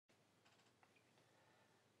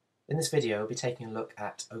In this video, we'll be taking a look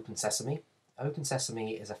at OpenSesame.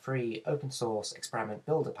 OpenSesame is a free open source experiment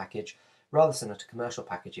builder package rather similar to commercial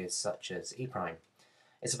packages such as ePrime.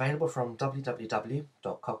 It's available from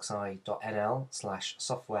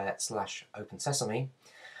www.coxsci.nl/software/OpenSesame,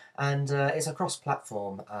 and it's a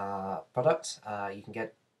cross-platform product. You can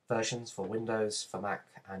get versions for Windows, for Mac,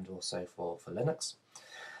 and also for Linux.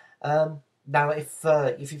 Now, if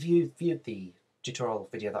you've viewed the tutorial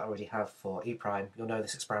video that I already have for ePrime, you'll know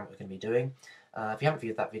this experiment we're going to be doing. If you haven't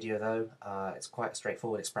viewed that video though, it's quite a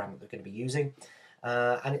straightforward experiment we're going to be using,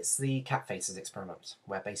 and it's the cat faces experiment,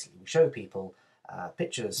 where basically we show people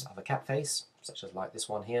pictures of a cat face, such as like this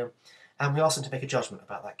one here, and we ask them to make a judgment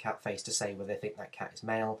about that cat face to say whether they think that cat is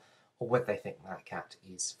male or whether they think that cat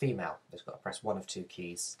is female. They've got to press one of two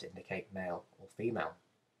keys to indicate male or female.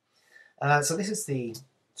 So this is the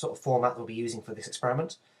sort of format that we'll be using for this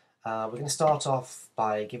experiment. We're going to start off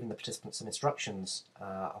by giving the participants some instructions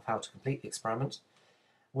of how to complete the experiment.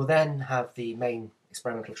 We'll then have the main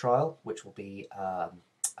experimental trial, which will be a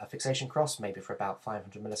fixation cross, maybe for about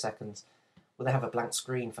 500 milliseconds. We'll then have a blank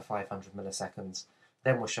screen for 500 milliseconds.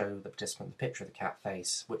 Then we'll show the participant the picture of the cat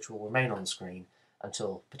face, which will remain on the screen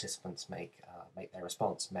until participants make their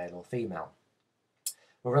response, male or female.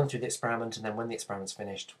 We'll run through the experiment, and then when the experiment's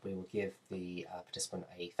finished, we will give the participant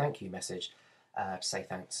a thank you message to say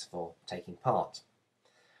thanks for taking part.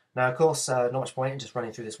 Now, of course, not much point in just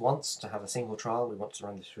running through this once to have a single trial. We want to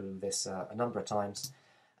run through this a number of times.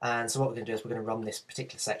 And so what we're going to do is we're going to run this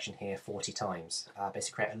particular section here 40 times.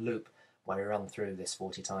 Basically create a loop where we run through this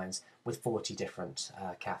 40 times with 40 different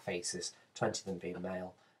cat faces, 20 of them being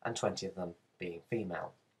male and 20 of them being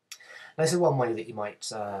female. Now, this is one way that you might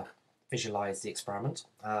visualize the experiment.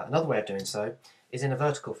 Another way of doing so is in a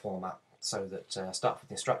vertical format, so that start with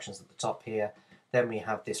the instructions at the top here. Then we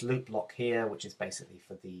have this loop block here, which is basically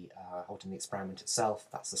for the holding the experiment itself.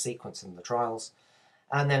 That's the sequence and the trials.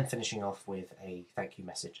 And then finishing off with a thank you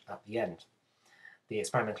message at the end. The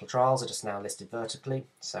experimental trials are just now listed vertically.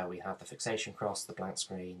 So we have the fixation cross, the blank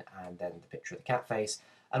screen, and then the picture of the cat face.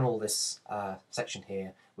 And all this section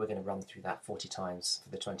here, we're going to run through that 40 times for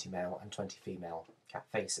the 20 male and 20 female cat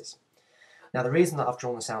faces. Now, the reason that I've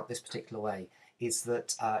drawn this out this particular way is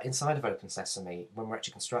that inside of OpenSesame, when we're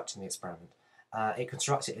actually constructing the experiment, it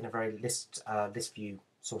constructs it in a very list view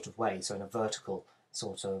sort of way, so in a vertical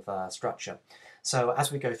sort of structure. So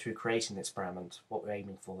as we go through creating the experiment, what we're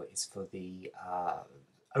aiming for is for the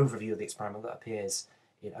overview of the experiment that appears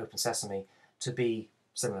in OpenSesame to be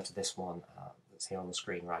similar to this one that's here on the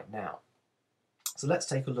screen right now. So let's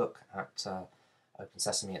take a look at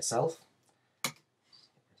OpenSesame itself.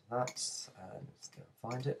 Let's go and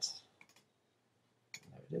find it.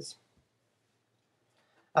 There it is.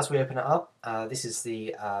 As we open it up, this is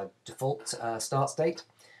the default start state.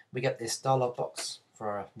 We get this dialog box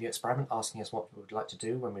for a new experiment asking us what we would like to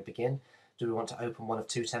do when we begin. Do we want to open one of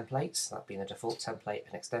two templates, that being a default template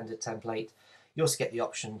and extended template? You also get the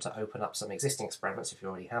option to open up some existing experiments if you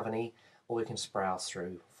already have any, or you can just browse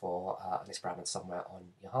through for an experiment somewhere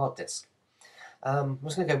on your hard disk. I'm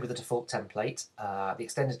just going to go with the default template. The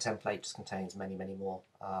extended template just contains many more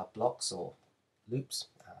blocks or loops,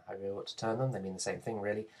 however you want to term them. They mean the same thing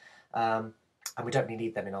really, and we don't really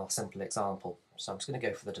need them in our simple example. So I'm just going to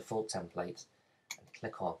go for the default template and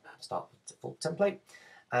click on start with default template.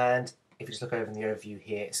 And if you just look over in the overview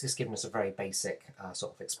here, it's just giving us a very basic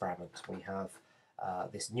sort of experiment. We have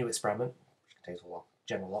this new experiment, which contains all our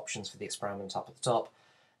general options for the experiment up at the top.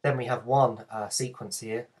 Then we have one sequence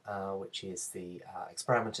here, which is the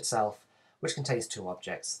experiment itself, which contains two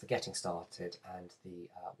objects, the getting started and the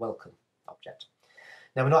welcome object.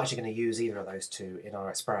 Now, we're not actually going to use either of those two in our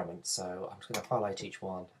experiment, so I'm just going to highlight each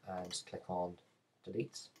one and click on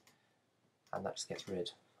delete, and that just gets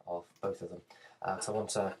rid of both of them. So I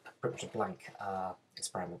want a pretty much a blank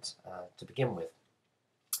experiment to begin with.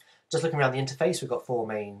 Just looking around the interface, we've got four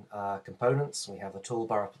main components. We have a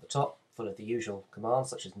toolbar up at the top, full of the usual commands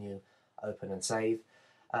such as new, open and save.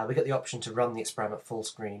 We get the option to run the experiment full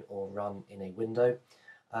screen or run in a window.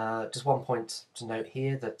 Just one point to note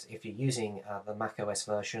here that if you're using the macOS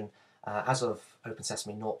version, as of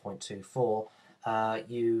OpenSesame 0.24,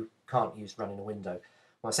 you can't use run in a window.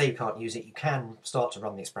 When I say you can't use it, you can start to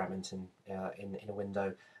run the experiment in a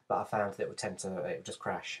window, but I found that it would just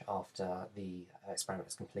crash after the experiment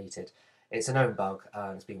is completed. It's a known bug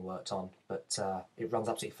and it's being worked on, but it runs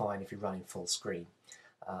absolutely fine if you run in full screen,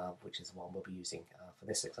 which is the one we'll be using for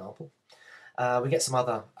this example. We get some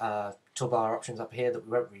other toolbar options up here that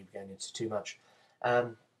we won't really be going into too much.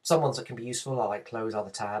 Some ones that can be useful are like close other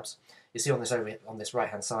tabs. You see on this right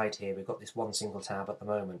hand side here, we've got this one single tab at the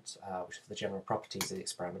moment, which is the general properties of the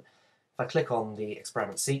experiment. If I click on the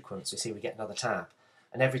experiment sequence, you see we get another tab.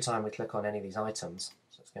 And every time we click on any of these items,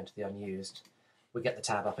 so let's go into the unused, we get the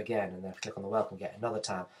tab up again, and then if we click on the welcome, we get another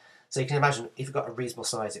tab. So you can imagine if you've got a reasonable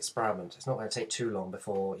size experiment, it's not going to take too long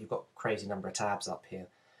before you've got a crazy number of tabs up here.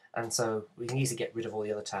 And so we can easily get rid of all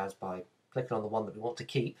the other tabs by clicking on the one that we want to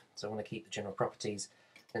keep. So I want to keep the general properties,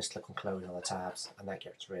 then just click on close other tabs, and that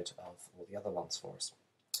gets rid of all the other ones for us.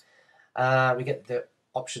 We get the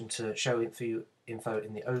option to show info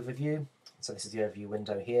in the overview. So this is the overview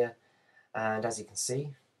window here. And as you can see,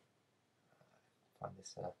 find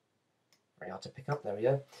this very hard to pick up, there we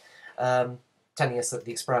go, telling us that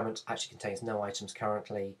the experiment actually contains no items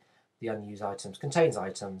currently, the unused items contains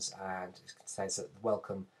items, and it says that the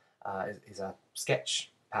welcome is a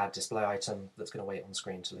sketch pad display item that's going to wait on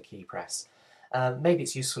screen until the key press. Maybe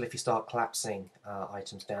it's useful if you start collapsing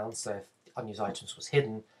items down, so if unused items was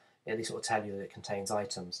hidden, at least it will tell you that it contains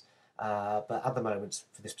items. But at the moment,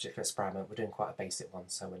 for this particular experiment, we're doing quite a basic one,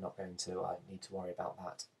 so we're not going to need to worry about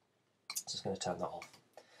that. So just going to turn that off.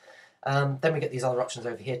 Then we get these other options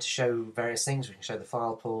over here to show various things. We can show the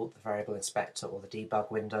file pool, the variable inspector, or the debug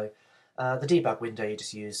window. The debug window you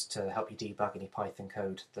just use to help you debug any Python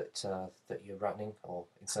code that you're running or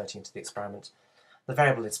inserting into the experiment. The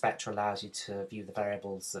variable inspector allows you to view the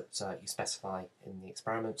variables that you specify in the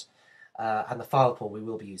experiment. And the file pool, we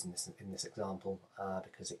will be using this in this example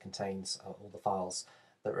because it contains all the files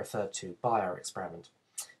that are referred to by our experiment.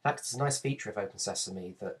 In fact, it's a nice feature of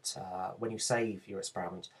OpenSesame that when you save your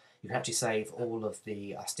experiment, you can actually save all of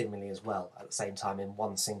the stimuli as well at the same time in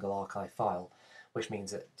one single archive file, which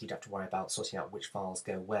means that you don't have to worry about sorting out which files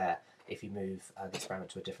go where if you move the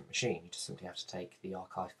experiment to a different machine. You just simply have to take the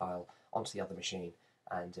archive file onto the other machine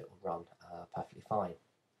and it will run perfectly fine.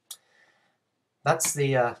 That's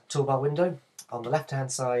the toolbar window. On the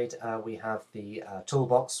left-hand side, we have the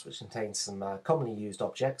toolbox, which contains some commonly used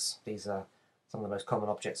objects. These are some of the most common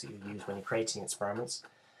objects that you use when you're creating experiments.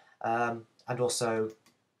 And also,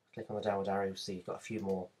 click on the downward arrow, you'll see you've got a few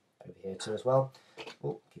more over here too as well.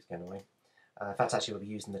 Oh, keeps going away. In fact, actually, we'll be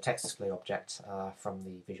using the text display object from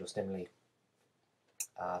the visual stimuli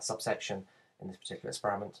subsection in this particular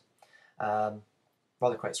experiment.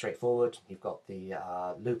 Rather quite straightforward. You've got the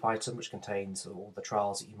loop item, which contains all the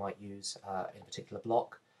trials that you might use in a particular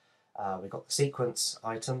block. We've got the sequence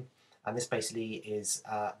item, and this basically is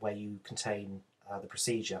where you contain the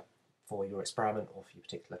procedure for your experiment or for your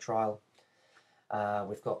particular trial.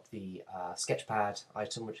 We've got the sketchpad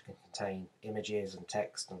item, which can contain images and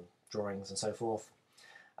text and drawings and so forth.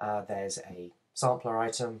 There's a sampler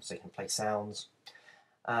item, so you can play sounds.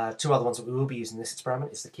 Two other ones that we will be using in this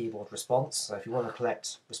experiment is the keyboard response. So if you want to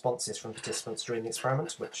collect responses from participants during the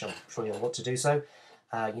experiment, which I'm sure you'll want to do so,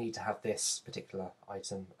 you need to have this particular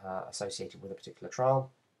item associated with a particular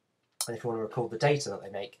trial. And if you want to record the data that they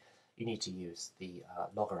make, you need to use the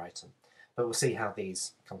logger item. But we'll see how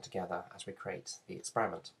these come together as we create the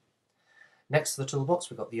experiment. Next to the toolbox,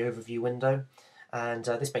 we've got the overview window. And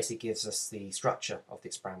this basically gives us the structure of the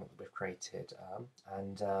experiment that we've created.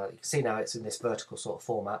 You can see now it's in this vertical sort of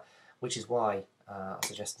format, which is why I'm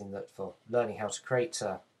suggesting that for learning how to create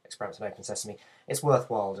experiments in OpenSesame, it's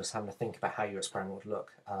worthwhile just having to think about how your experiment would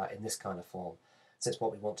look in this kind of form, since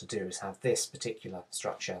what we want to do is have this particular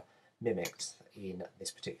structure mimicked in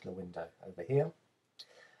this particular window over here.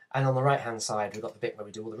 And on the right hand side, we've got the bit where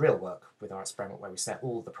we do all the real work with our experiment, where we set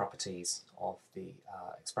all the properties of the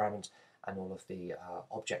experiment and all of the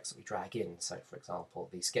objects that we drag in. So, for example,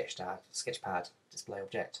 the sketchpad display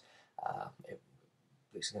object,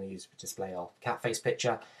 which is going to use to display our cat face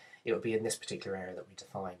picture, it would be in this particular area that we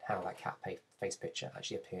define how that cat face picture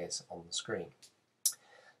actually appears on the screen.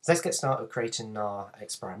 So let's get started with creating our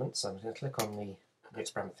experiment. So I'm going to click on the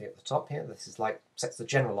experiment thing at the top here. This is sets the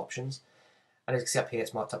general options. And as you can see up here,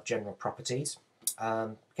 it's marked up general properties.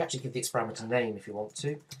 You can actually give the experiment a name if you want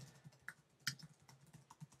to.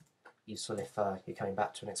 Useful if you're coming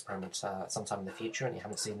back to an experiment sometime in the future and you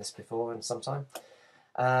haven't seen this before in some time.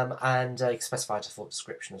 And you can specify a default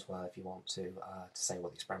description as well if you want to say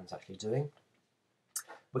what the experiment's actually doing.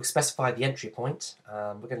 We can specify the entry point.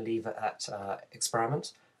 We're going to leave it at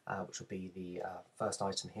experiment, which will be the first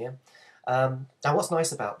item here. Now what's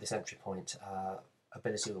nice about this entry point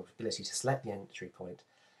ability to select the entry point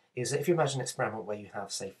is that if you imagine an experiment where you have,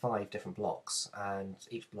 say, 5 different blocks and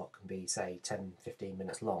each block can be, say, 10-15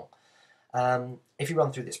 minutes long, if you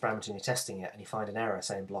run through the experiment and you're testing it and you find an error,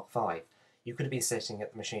 say in block 5, you could have been sitting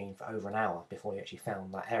at the machine for over an hour before you actually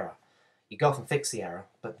found that error. You go off and fix the error,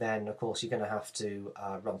 but then of course you're going to have to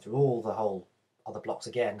run through all the whole other blocks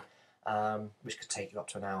again, which could take you up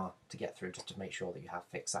to an hour to get through just to make sure that you have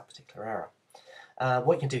fixed that particular error.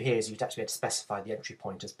 What you can do here is you'd actually be able to specify the entry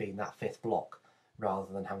point as being that fifth block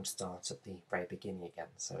rather than having to start at the very beginning again.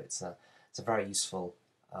 So it's a very useful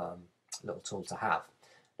little tool to have.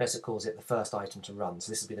 Notice it calls it the first item to run.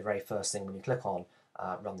 So this will be the very first thing when you click on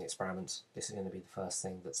run the experiment. This is going to be the first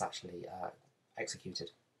thing that's actually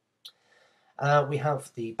executed. We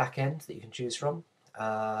have the back end that you can choose from.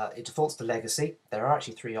 It defaults to legacy. There are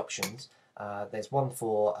actually three options. There's one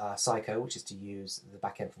for Psycho, which is to use the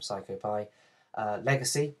back end from PsychoPy,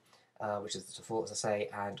 legacy, which is the default, as I say,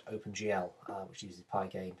 and OpenGL, which uses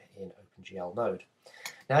Pygame in OpenGL mode.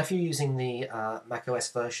 Now, if you're using the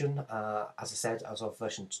macOS version, as I said, as of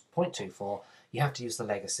version 0.24, you have to use the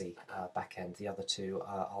legacy backend. The other two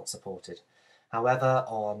aren't supported. However,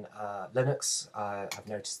 on Linux, I've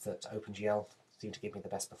noticed that OpenGL seems to give me the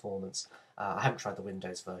best performance. I haven't tried the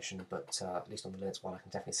Windows version, but at least on the Linux one, I can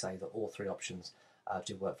definitely say that all three options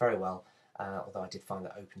do work very well, although I did find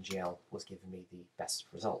that OpenGL was giving me the best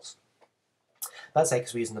results. But say,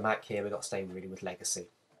 because we're using the Mac here, we've got to stay really with legacy.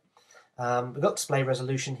 We've got display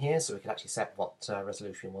resolution here, so we can actually set what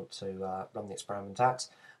resolution we want to run the experiment at.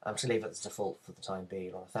 I'm going to leave it as default for the time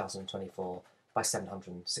being on 1024 by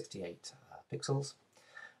 768 pixels.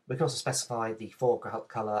 We can also specify the foreground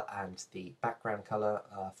colour and the background colour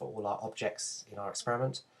for all our objects in our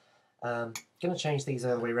experiment. I'm going to change these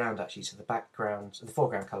the other way around actually, so the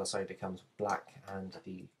foreground colour becomes black and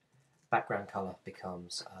the background colour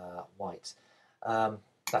becomes white.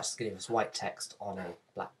 That's going to give us white text on a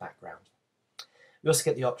black background. We also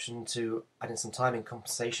get the option to add in some timing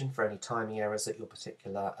compensation for any timing errors that your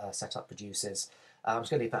particular setup produces. I'm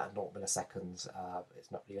just going to leave that at 0 milliseconds.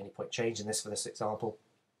 It's not really any point changing this for this example,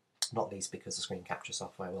 not least because the screen capture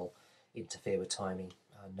software will interfere with timing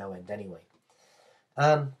no end anyway.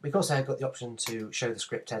 We've also got the option to show the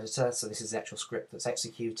script editor, so this is the actual script that's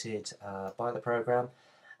executed by the program.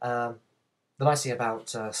 The nice thing about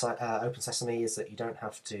OpenSesame is that you don't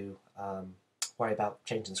have to worry about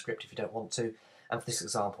changing the script if you don't want to, and for this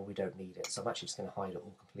example we don't need it, so I'm actually just going to hide it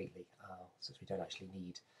all completely since we don't actually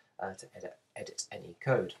need to edit any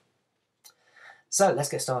code. So let's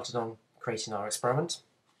get started on creating our experiment.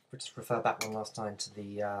 We'll just refer back one last time to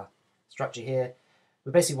the structure here.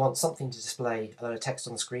 We basically want something to display a load of text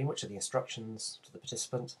on the screen, which are the instructions to the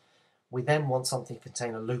participant. We then want something to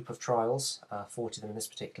contain a loop of trials, 40 of them in this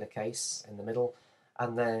particular case, in the middle,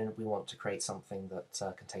 and then we want to create something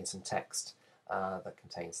that contains some text that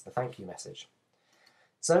contains the thank you message.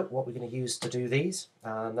 So what we're going to use to do these,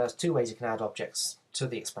 there's two ways you can add objects to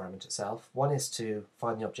the experiment itself. One is to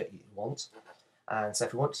find the object you want, and so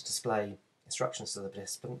if we want to display instructions to the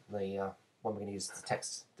participant, the one we're going to use is the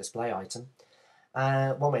text display item.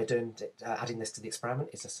 One way of doing adding this to the experiment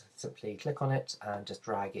is to simply click on it and just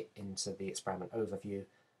drag it into the experiment overview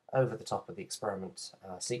over the top of the experiment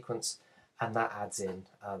sequence, and that adds in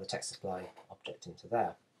the text display object into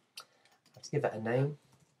there. Let's give it a name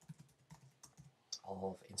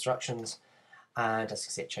of instructions, and as you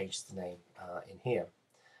can see it changes the name in here.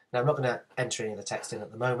 Now I'm not going to enter any of the text in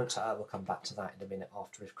at the moment, we'll come back to that in a minute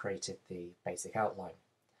after we've created the basic outline.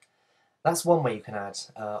 That's one way you can add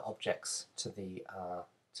objects to the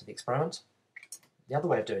experiment. The other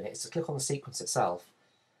way of doing it is to click on the sequence itself.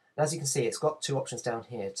 And as you can see, it's got two options down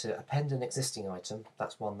here to append an existing item.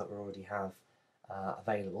 That's one that we already have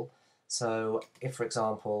available. So if, for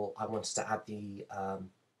example, I wanted to add the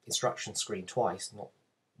instruction screen twice,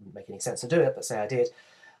 wouldn't make any sense to do it, but say I did,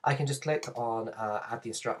 I can just click on add the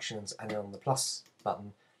instructions and then on the plus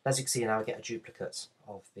button. As you can see now, I get a duplicate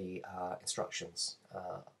of the instructions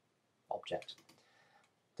object.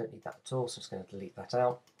 Don't need that at all, so I'm just going to delete that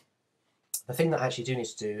out. The thing that I actually do need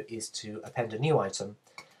to do is to append a new item.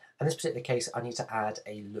 In this particular case, I need to add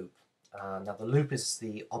a loop. Now the loop is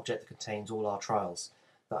the object that contains all our trials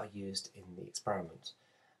that are used in the experiment.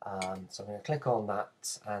 So I'm going to click on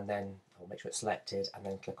that and then I'll make sure it's selected and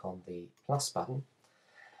then click on the plus button.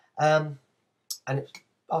 And it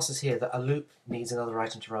asks us here that a loop needs another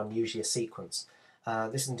item to run, usually a sequence.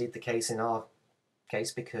 This is indeed the case in our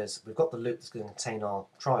case because we've got the loop that's going to contain our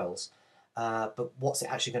trials, but what's it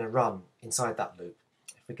actually going to run inside that loop?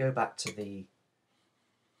 If we go back to the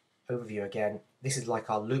overview again, this is like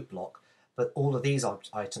our loop block, but all of these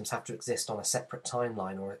items have to exist on a separate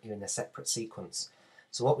timeline or in a separate sequence.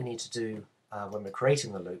 So what we need to do when we're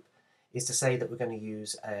creating the loop is to say that we're going to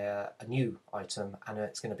use a new item and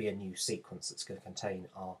it's going to be a new sequence that's going to contain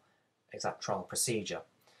our exact trial procedure.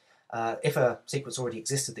 If a sequence already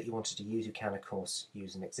existed that you wanted to use, you can of course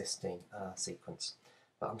use an existing sequence.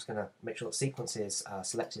 But I'm just going to make sure that sequence is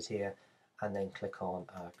selected here and then click on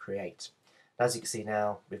create. As you can see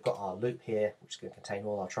now, we've got our loop here, which is going to contain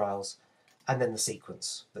all our trials, and then the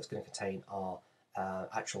sequence that's going to contain our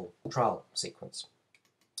actual trial sequence.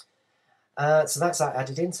 So that's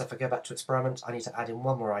added in. So if I go back to experiment, I need to add in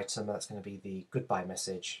one more item. That's going to be the goodbye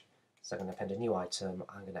message. So I'm going to append a new item.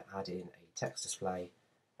 I'm going to add in a text display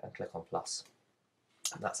and click on plus.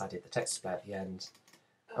 And that's added the text display at the end.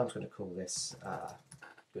 I'm just going to call this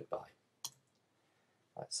goodbye.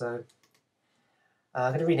 Right, so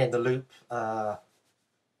I'm going to rename the loop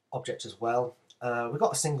object as well. We've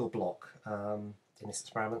got a single block in this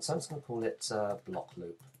experiment, so I'm just going to call it block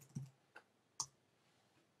loop.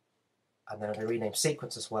 And then I'm going to rename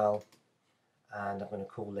sequence as well, and I'm going to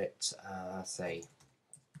call it, say,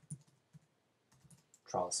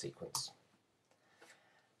 trial sequence.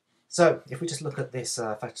 So if we just look at this,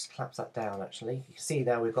 if I just collapse that down actually, you can see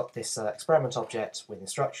now we've got this experiment object with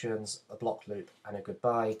instructions, a block loop and a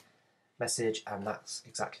goodbye message, and that's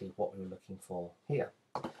exactly what we were looking for here.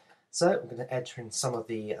 So I'm going to enter in some of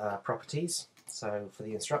the properties. So for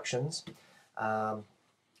the instructions, I'm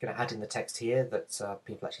going to add in the text here that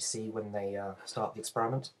people actually see when they start the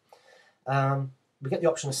experiment. We get the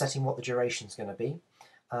option of setting what the duration is going to be.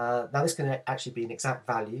 Now this can actually be an exact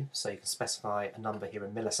value, so you can specify a number here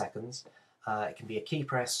in milliseconds. It can be a key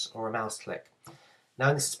press or a mouse click. Now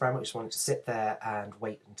in this experiment we just want it to sit there and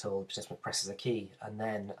wait until the participant presses a key, and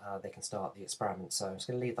then they can start the experiment. So I'm just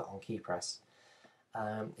going to leave that on key press.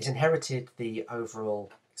 It inherited the overall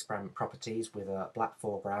experiment properties with a black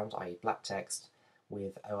foreground, i.e. black text,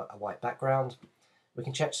 with a white background. We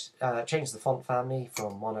can change the font family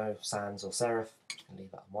from mono, sans or serif. You can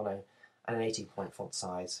leave that on mono. And an 18-point font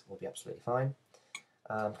size will be absolutely fine.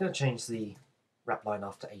 I'm going to change the wrap line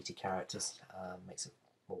after 80 characters, makes it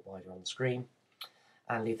more wider on the screen,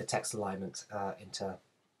 and leave the text alignment at the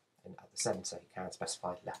centre. You can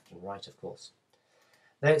specify left and right, of course.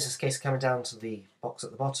 Then it's just a case of coming down to the box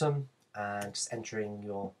at the bottom and just entering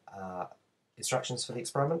your instructions for the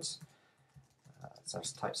experiment. So I'll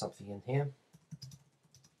just type something in here.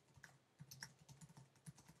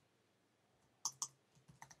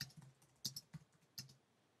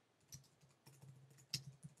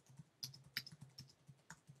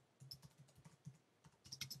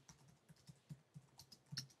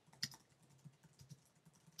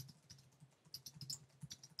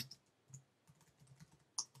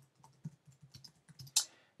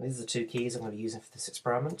 These are the two keys I'm going to be using for this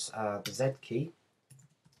experiment. The Z key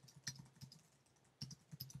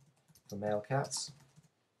for male cats,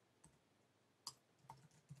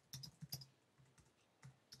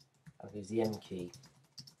 and I'll use the M key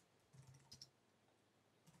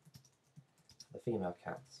for the female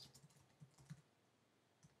cats.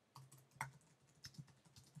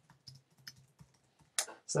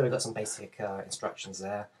 So we've got some basic instructions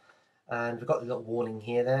there, and we've got a little warning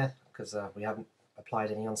here there because we haven't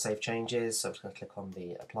applied any unsafe changes, so I'm just going to click on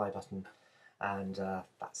the apply button, and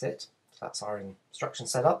that's it. So that's our instruction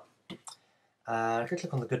set up. I'm going to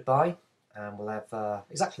click on the goodbye, and we'll have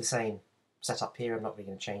exactly the same setup here. I'm not really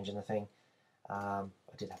going to change anything. I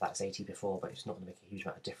did have that as 80 before, but it's not going to make a huge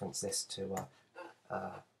amount of difference this to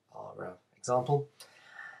our example.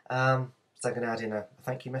 So I'm going to add in a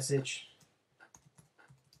thank you message.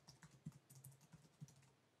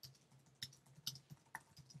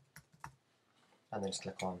 And then just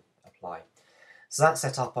click on apply. So that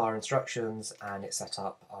set up our instructions, and it set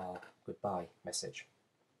up our goodbye message.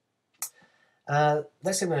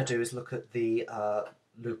 Next thing I'm going to do is look at the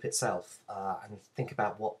loop itself and think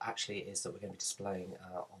about what actually it is that we're going to be displaying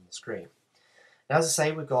on the screen. Now, as I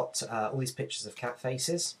say, we've got all these pictures of cat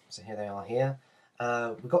faces, so here they are here.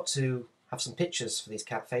 We've got to have some pictures for these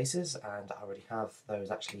cat faces, and I already have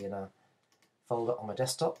those actually in a folder on my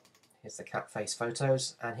desktop. Here's the cat face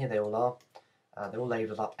photos, and here they all are. They're all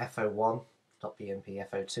labelled up FO1.BMP,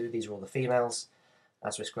 FO2. These are all the females.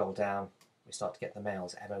 As we scroll down, we start to get the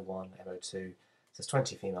males, MO1, MO2. So there's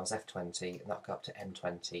 20 females, F20, and that'll go up to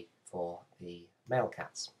M20 for the male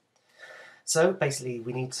cats. So basically,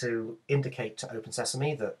 we need to indicate to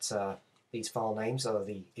OpenSesame that these file names are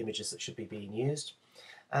the images that should be being used.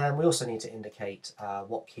 And we also need to indicate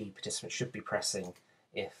what key participants should be pressing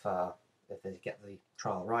if they get the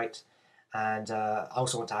trial right. And I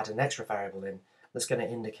also want to add an extra variable in that's going to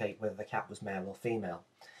indicate whether the cat was male or female.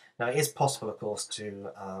 Now, it is possible, of course, to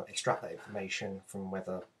extract that information from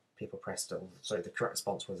whether people pressed, the correct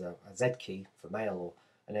response was a Z key for male or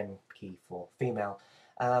an M key for female.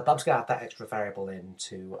 But I'm just going to add that extra variable in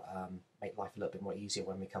to make life a little bit more easier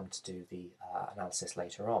when we come to do the analysis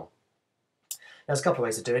later on. Now, there's a couple of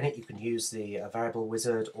ways of doing it. You can use the variable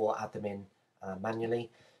wizard or add them in manually.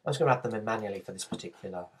 I'm just going to add them in manually for this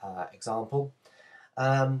particular example.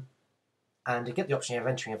 And you get the option of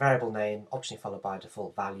entering a variable name, optionally followed by a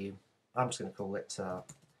default value. I'm just going to call it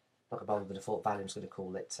not going to bother with the default value, I'm just going to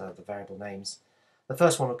call it the variable names. The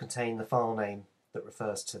first one will contain the file name that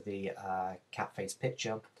refers to the cat face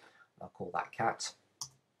picture. I'll call that cat.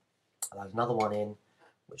 I'll add another one in,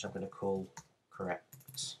 which I'm going to call correct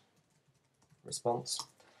response.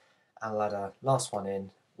 And I'll add a last one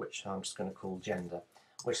in, which I'm just going to call gender,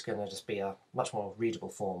 which is going to just be a much more readable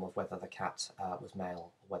form of whether the cat was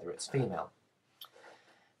male or whether it's female.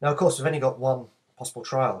 Now, of course, we've only got one possible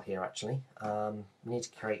trial here, actually. We need to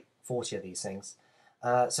create 40 of these things.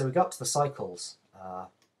 So we go up to the cycles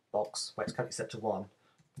box, where it's currently set to 1. I'm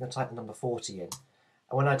going to type the number 40 in.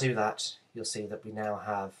 And when I do that, you'll see that we now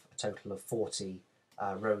have a total of 40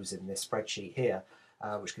 rows in this spreadsheet here,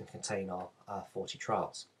 which can contain our 40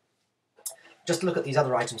 trials. Just look at these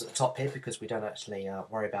other items at the top here, because we don't actually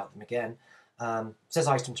worry about them again. It says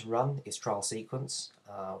item to run is trial sequence.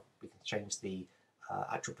 We can change the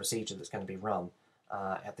actual procedure that's going to be run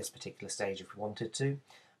at this particular stage if we wanted to.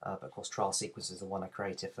 But of course, trial sequence is the one I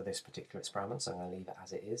created for this particular experiment, so I'm going to leave it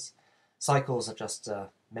as it is. Cycles I've just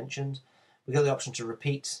mentioned. We've got the option to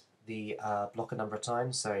repeat the block a number of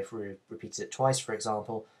times, so if we repeated it twice, for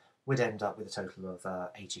example, we'd end up with a total of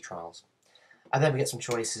 80 trials. And then we get some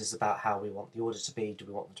choices about how we want the order to be. Do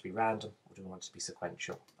we want them to be random, or do we want it to be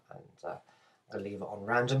sequential? And I'll leave it on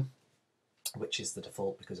random, which is the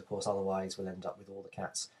default, because of course otherwise we'll end up with all the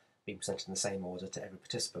cats being presented in the same order to every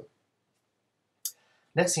participant.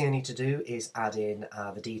 Next thing I need to do is add in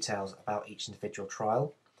the details about each individual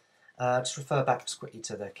trial. Just refer back just quickly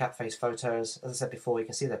to the cat face photos. As I said before, you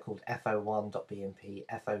can see they're called fo1.bmp,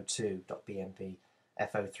 fo2.bmp,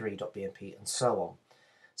 fo3.bmp, and so on.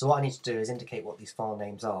 So what I need to do is indicate what these file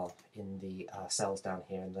names are in the cells down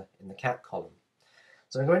here in the cat column.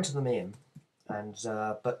 So I'm going to them in, and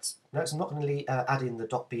but notice I'm not going to add in the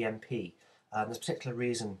 .bmp. There's a particular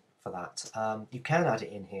reason for that. You can add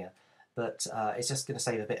it in here, but it's just going to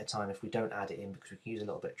save a bit of time if we don't add it in, because we can use a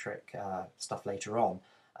little bit of trick stuff later on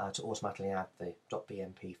to automatically add the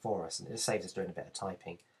 .bmp for us, and it just saves us doing a bit of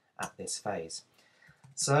typing at this phase.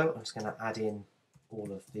 So I'm just going to add in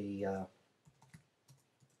all of the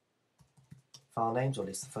file names, or at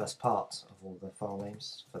least the first part of all the file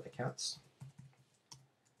names for the cats.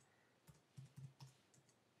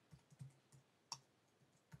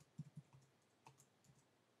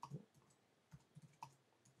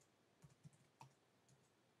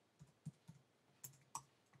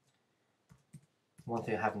 One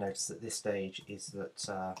thing I have noticed at this stage is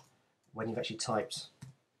that when you've actually typed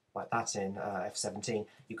like that in F17,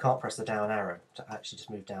 you can't press the down arrow to actually just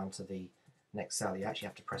move down to the next cell. You actually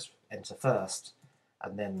have to press enter first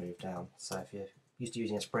and then move down. So if you're used to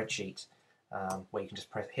using a spreadsheet where you can just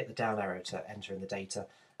hit the down arrow to enter in the data,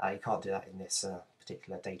 you can't do that in this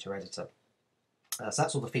particular data editor. So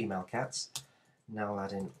that's all the female cats. Now I'll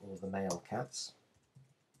add in all the male cats.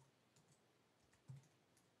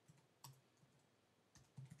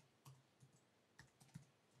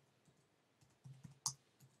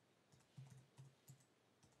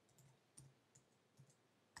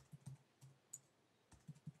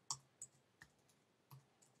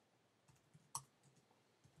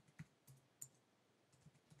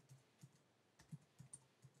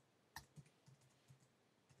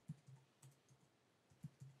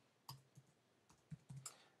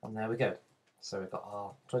 And there we go. So we've got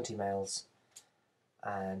our 20 males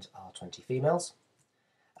and our 20 females.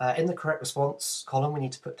 In the correct response column, we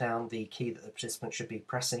need to put down the key that the participant should be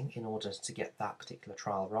pressing in order to get that particular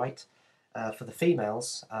trial right. For the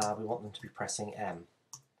females, we want them to be pressing M.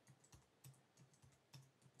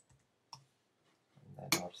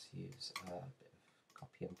 And then I'll just use a bit of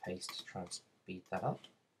copy and paste to try and speed that up.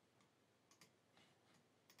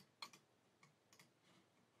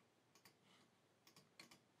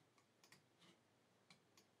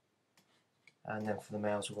 And then for the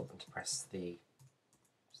males, we want them to press the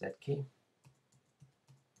Z key.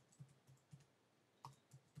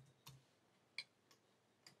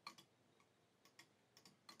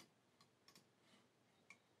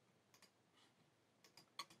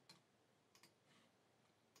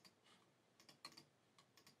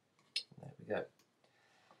 There we go.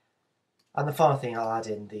 And the final thing, I'll add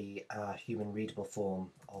in the human readable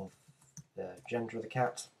form of the gender of the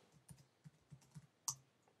cat.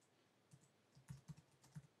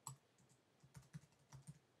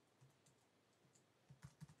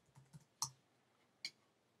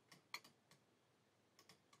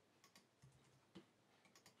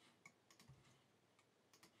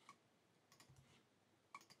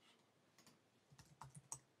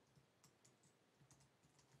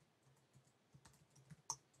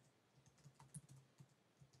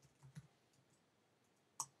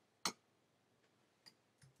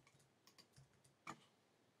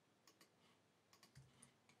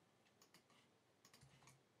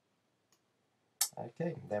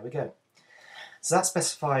 Okay, there we go. So that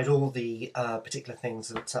specified all the particular things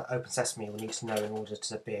that OpenSesame will need to know in order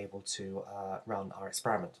to be able to run our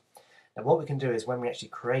experiment. Now what we can do is when we actually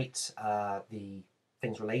create the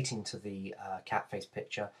things relating to the cat face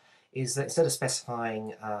picture, is that instead of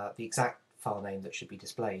specifying the exact file name that should be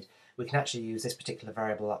displayed, we can actually use this particular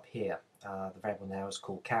variable up here. The variable now is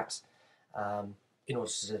called cat, in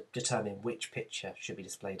order to determine which picture should be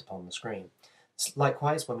displayed upon the screen.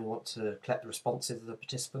 Likewise, when we want to collect the responses of the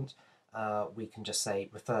participant, we can just say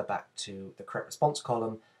refer back to the correct response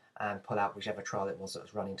column and pull out whichever trial it was that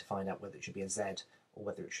was running to find out whether it should be a Z or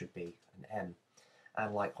whether it should be an M.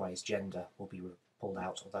 And likewise, gender will be pulled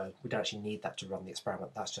out, although we don't actually need that to run the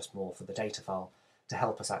experiment. That's just more for the data file to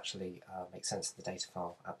help us actually make sense of the data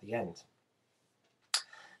file at the end.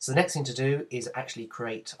 So the next thing to do is actually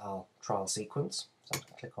create our trial sequence. So I'm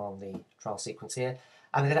going to click on the trial sequence here.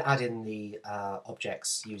 I'm going to add in the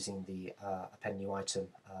objects using the append new item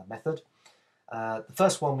method. The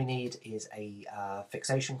first one we need is a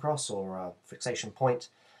fixation cross or a fixation point.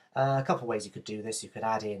 A couple of ways you could do this. You could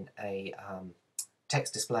add in a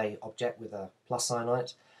text display object with a plus sign on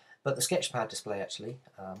it, but the sketchpad display actually,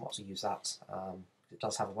 once you use that, it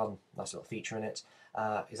does have one nice little feature in it,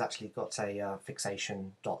 is actually got a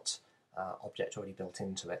fixation dot object already built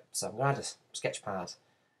into it. So I'm going to add a sketchpad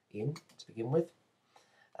in to begin with.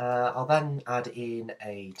 I'll then add in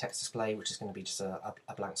a text display, which is going to be just a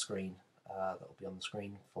blank screen that will be on the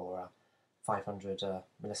screen for 500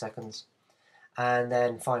 milliseconds. And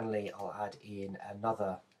then finally I'll add in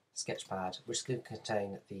another sketchpad, which is going to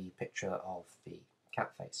contain the picture of the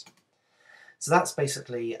cat face. So that's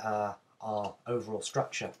basically our overall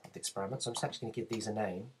structure of the experiment. So I'm just actually going to give these a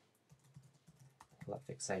name. Call that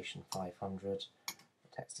fixation 500. The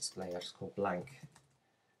text display I just call blank.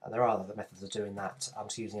 There are other methods of doing that. I'm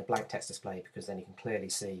just using a blank text display because then you can clearly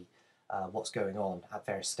see what's going on at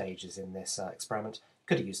various stages in this experiment. You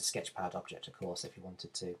could have used a sketchpad object, of course, if you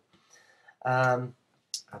wanted to.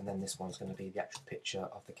 And then this one's going to be the actual picture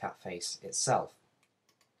of the cat face itself.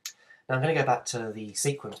 Now I'm going to go back to the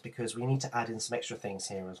sequence because we need to add in some extra things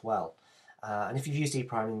here as well. And if you've used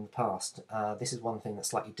ePrime in the past, this is one thing that's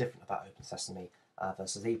slightly different about OpenSesame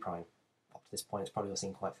versus ePrime. Up to this point, it's probably all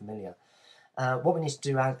seemed quite familiar. What we need to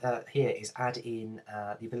do here is add in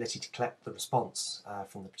the ability to collect the response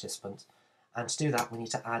from the participant, and to do that we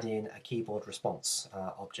need to add in a keyboard response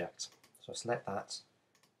object. So select that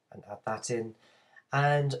and add that in,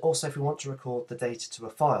 and also if we want to record the data to a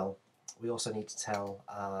file, we also need to tell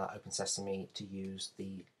OpenSesame to use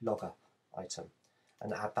the logger item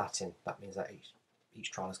and add that in. That means that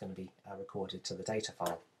each trial is going to be recorded to the data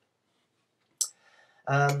file.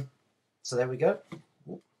 So there we go.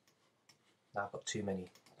 Now I've got too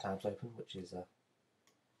many tabs open, which is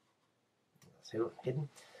hidden.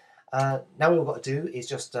 Now all we've got to do is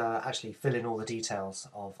just actually fill in all the details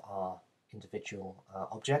of our individual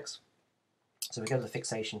objects. So we go to the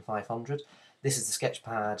fixation 500. This is the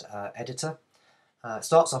sketchpad editor. It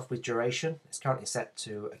starts off with duration. It's currently set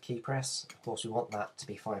to a key press. Of course we want that to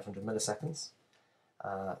be 500 milliseconds.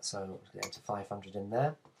 So we'll enter 500 in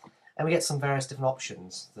there. And we get some various different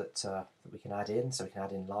options that we can add in. So we can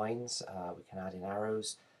add in lines, we can add in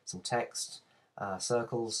arrows, some text,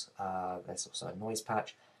 circles, there's also a noise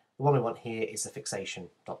patch. The one we want here is the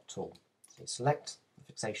fixation.tool. So you select the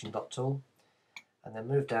fixation.tool and then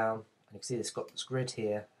move down, and you can see it's got this grid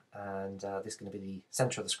here, and this is going to be the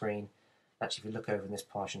centre of the screen. Actually, if you look over in this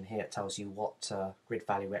portion here, it tells you what grid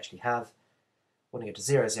value we actually have. When you go to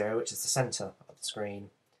 0, 0, which is the centre of the screen,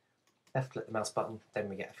 left click the mouse button, then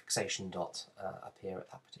we get a fixation dot appear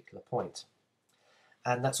at that particular point.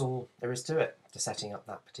 And that's all there is to it, to setting up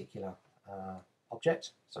that particular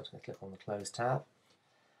object. So I'm just going to click on the Close tab.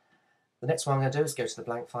 The next one I'm going to do is go to the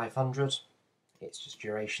blank 500. Its just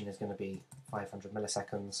duration is going to be 500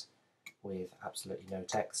 milliseconds with absolutely no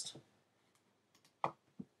text.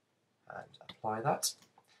 And apply that.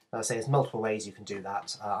 Now I say there's multiple ways you can do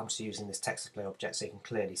that. I'm just using this text display object so you can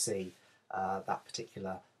clearly see that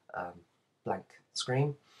particular blank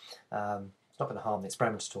screen. It's not going to harm the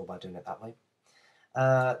experiment at all by doing it that way.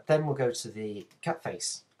 Then we'll go to the cat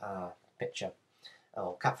face picture,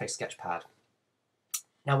 or cat face sketchpad.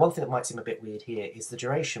 Now one thing that might seem a bit weird here is the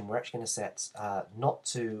duration we're actually going to set not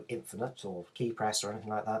to infinite or key press or anything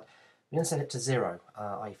like that. We're going to set it to 0,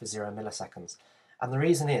 i.e. for 0 milliseconds. And the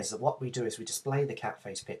reason is that what we do is we display the cat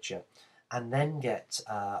face picture and then get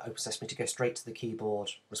OpenSesame to go straight to the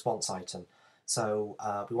keyboard response item. So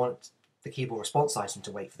we want the keyboard response item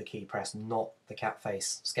to wait for the key press, not the cat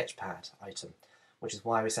face sketchpad item, which is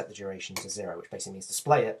why we set the duration to 0, which basically means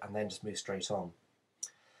display it and then just move straight on.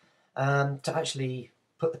 To actually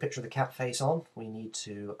put the picture of the cat face on, we need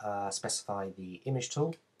to specify the image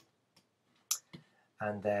tool,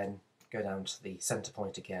 and then go down to the center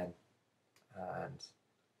point again and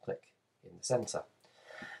click in the center.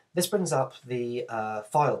 This brings up the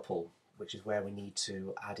file pool, which is where we need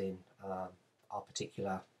to add in our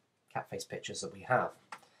particular cat face pictures that we have.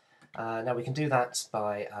 Now we can do that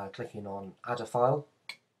by clicking on Add a File.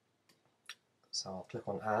 So I'll click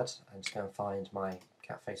on Add and just go and find my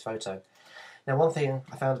cat face photo. Now one thing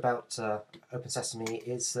I found about OpenSesame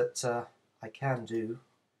is that I can do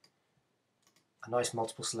a nice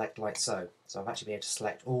multiple select like so. So I've actually been able to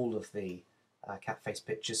select all of the cat face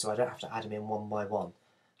pictures, so I don't have to add them in one by one.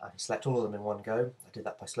 I can select all of them in one go. I did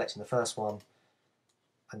that by selecting the first one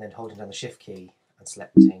and then holding down the Shift key and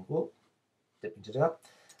selecting, whoop, didn't mean to do that.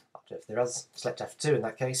 I'll do it for the others. Select F2 in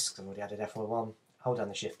that case, because I've already added F1, hold down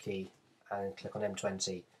the Shift key and click on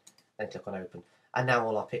M20, then click on Open. And now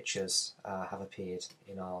all our pictures have appeared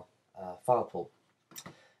in our file pool.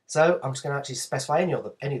 So I'm just going to actually specify any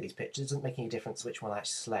of these pictures. It doesn't make any difference which one I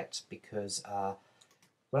actually select, because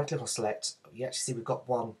when I click on Select, you actually see we've got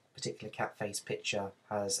one particular cat face picture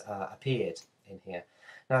has appeared in here.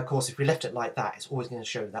 Now, of course, if we left it like that, it's always going to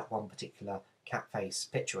show that one particular cat face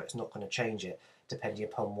picture. It's not going to change it depending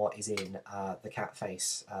upon what is in the cat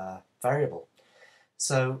face variable.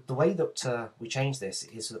 So the way that we change this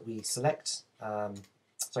is that we select,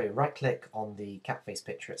 right-click on the cat face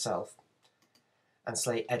picture itself and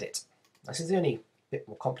say Edit. This is the only bit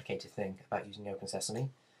more complicated thing about using OpenSesame.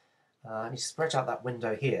 I need to spread out that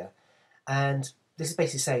window here, and this is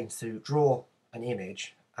basically saying to draw an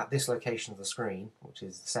image at this location of the screen, which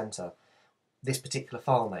is the center, this particular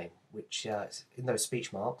file name, which is in those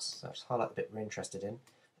speech marks. So I'll just highlight the bit we're interested in,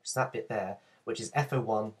 which is that bit there, which is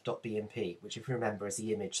fo1.bmp, which, if you remember, is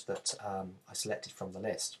the image that I selected from the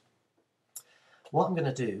list. What I'm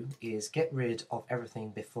going to do is get rid of everything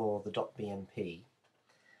before the .bmp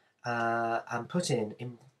and put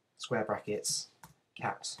in square brackets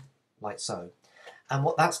cat, like so. And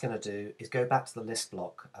what that's going to do is go back to the list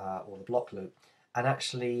block or the block loop and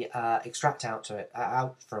actually extract out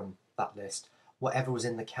from that list whatever was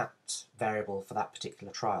in the cat variable for that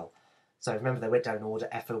particular trial. So remember, they went down in order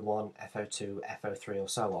FO1, FO2, FO3, or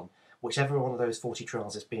so on. Whichever one of those 40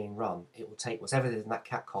 trials is being run, it will take whatever is in that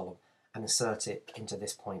cat column and insert it into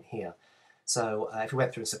this point here. So if we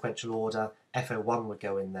went through in sequential order, FO1 would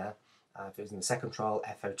go in there. If it was in the second trial,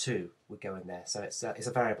 FO2 would go in there. So it's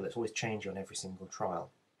a variable. It's always changing on every single trial.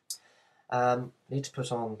 Need to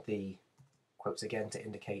put on the quotes again to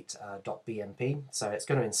indicate .bmp. So it's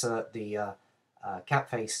going to insert the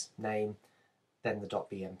cat face name, then the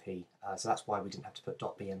 .bmp. So that's why we didn't have to put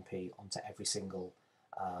 .bmp onto every single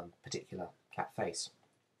particular cat face.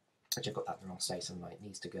 Which I've got that in the wrong state, so it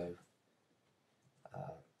needs to go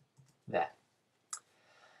there.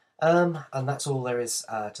 And that's all there is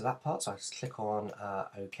to that part, so I just click on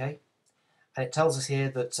OK. And it tells us here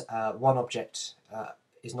that one object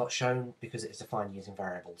is not shown because it is defined using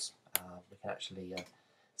variables. We can actually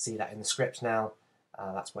see that in the script now.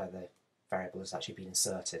 That's where the variable has actually been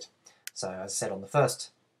inserted. So as I said, on the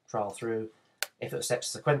first trial through, if it was set to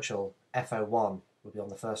sequential, FO1 would be on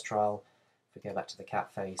the first trial. If we go back to the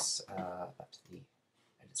cat face, back to the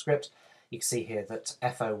edit script, you can see here that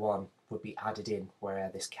FO1 would be added in where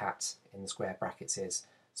this cat in the square brackets is.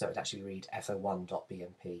 So it would actually read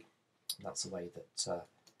fo1.bmp. And that's the way that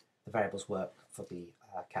the variables work for the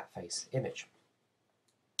cat face image.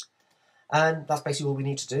 And that's basically all we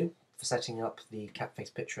need to do for setting up the cat face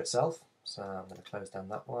picture itself. So I'm going to close down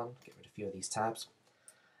that one, get rid of a few of these tabs.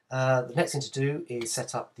 The next thing to do is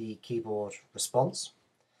set up the keyboard response.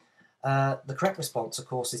 The correct response, of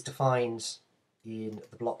course, is defined in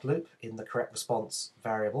the block loop in the correct response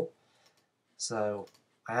variable. So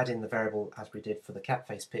I add in the variable as we did for the cat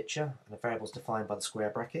face picture, and the variable is defined by the square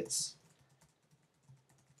brackets,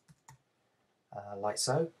 like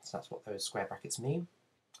so. So that's what those square brackets mean.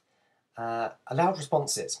 Allowed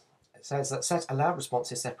responses. It says that set allowed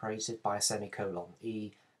responses separated by a semicolon,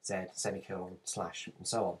 E, Z, semicolon, slash, and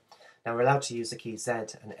so on. Now we're allowed to use the keys Z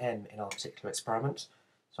and M in our particular experiment.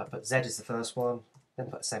 So I put Z as the first one, then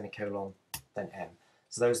put a semicolon, then M.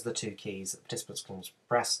 So those are the two keys that participants can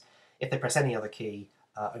press. If they press any other key,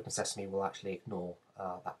 OpenSesame will actually ignore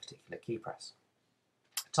that particular key press.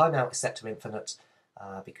 Timeout is set to infinite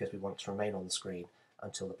because we want it to remain on the screen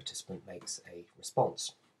until the participant makes a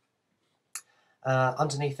response.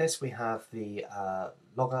 Underneath this we have the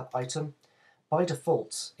logger item. By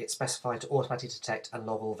default, it's specified to automatically detect and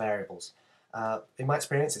log all variables. In my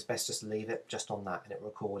experience, it's best just to leave it just on that, and it will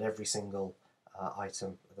record every single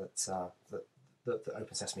item that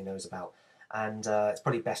OpenSesame knows about. and it's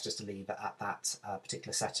probably best just to leave it at that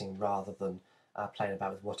particular setting rather than playing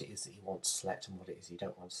about with what it is that you want to select and what it is you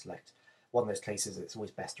don't want to select. One of those cases, it's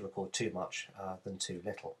always best to record too much than too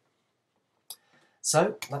little.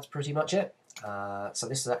 So that's pretty much it. So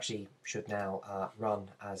this actually should now run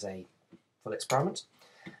as a full experiment.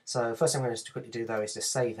 So first thing I'm going to quickly do though is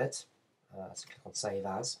just save it. So click on Save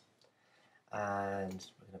As, and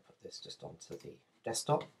we're going to put this just onto the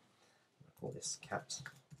desktop. I'll call this Cat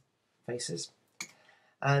Faces,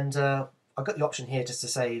 and I've got the option here just to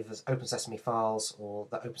save as OpenSesame files or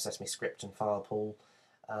the OpenSesame script and file pool.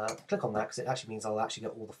 Click on that because it actually means I'll actually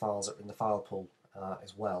get all the files that are in the file pool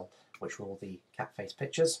as well, which are all the cat face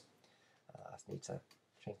pictures. I need to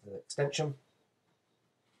change the extension.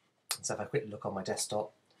 So if I quickly look on my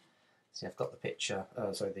desktop, see I've got the picture,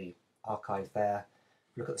 the archive there.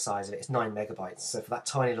 Look at the size of it, it's 9 megabytes. So for that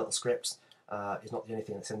tiny little script, it's not the only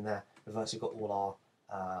thing that's in there. We've actually got all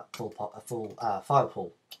our full file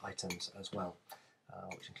pool items as well,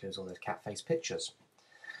 which includes all those cat face pictures.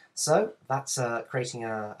 So that's creating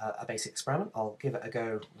a basic experiment. I'll give it a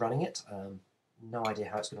go running it. No idea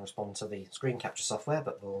how it's going to respond to the screen capture software,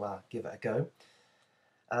 but we'll give it a go.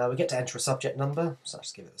 We get to enter a subject number, so I'll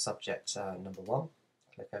just give it the subject number 1.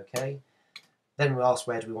 Click OK. Then we'll ask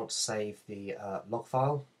where do we want to save the log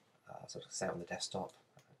file. So I'll say it on the desktop.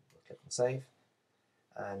 We'll click on Save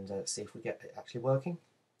and see if we get it actually working.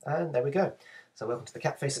 And there we go. So welcome to the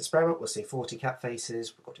cat face experiment. We'll see 40 cat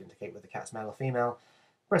faces. We've got to indicate whether the cat's male or female.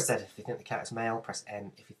 Press Z if you think the cat is male. Press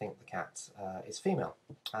N if you think the cat is female.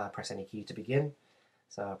 Press any key to begin.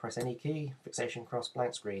 So press any key, fixation cross,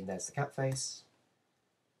 blank screen. There's the cat face.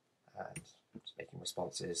 And just making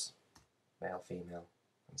responses, male, female,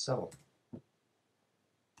 and so on.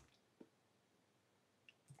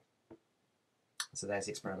 So there's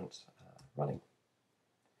the experiment running.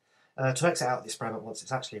 To exit out the experiment once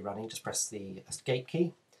it's actually running, just press the escape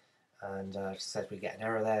key, and it says we get an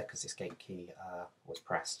error there because the escape key was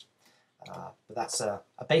pressed. But that's a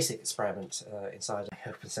basic experiment inside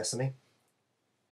OpenSesame.